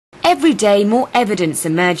Every day more evidence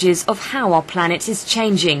emerges of how our planet is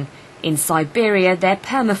changing. In Siberia, their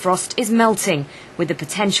permafrost is melting, with the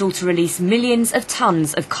potential to release millions of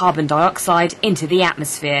tons of carbon dioxide into the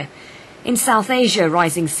atmosphere. In South Asia,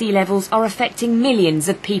 rising sea levels are affecting millions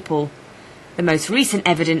of people. The most recent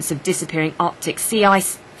evidence of disappearing Arctic sea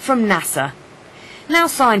ice from NASA. Now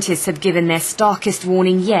scientists have given their starkest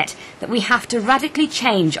warning yet that we have to radically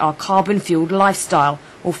change our carbon-fueled lifestyle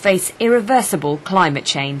or face irreversible climate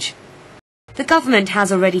change. The government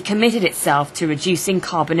has already committed itself to reducing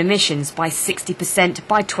carbon emissions by 60%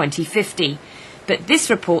 by 2050. But this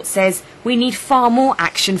report says we need far more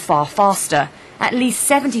action far faster, at least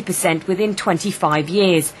 70% within 25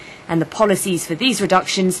 years, and the policies for these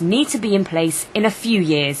reductions need to be in place in a few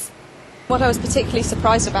years. What I was particularly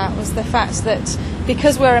surprised about was the fact that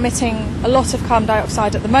because we're emitting a lot of carbon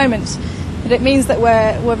dioxide at the moment, that it means that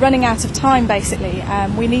we're running out of time basically.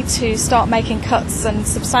 We need to start making cuts and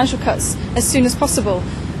substantial cuts as soon as possible,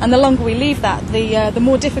 and the longer we leave that, the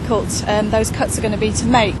more difficult those cuts are going to be to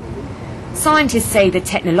make. Scientists say the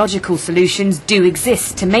technological solutions do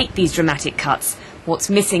exist to make these dramatic cuts. What's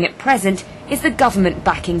missing at present is the government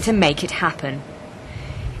backing to make it happen.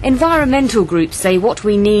 Environmental groups say what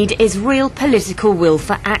we need is real political will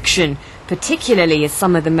for action, particularly as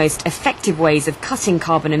some of the most effective ways of cutting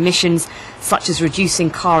carbon emissions, such as reducing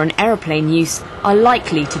car and aeroplane use, are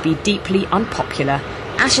likely to be deeply unpopular.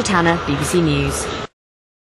 Asha Tanna, BBC News.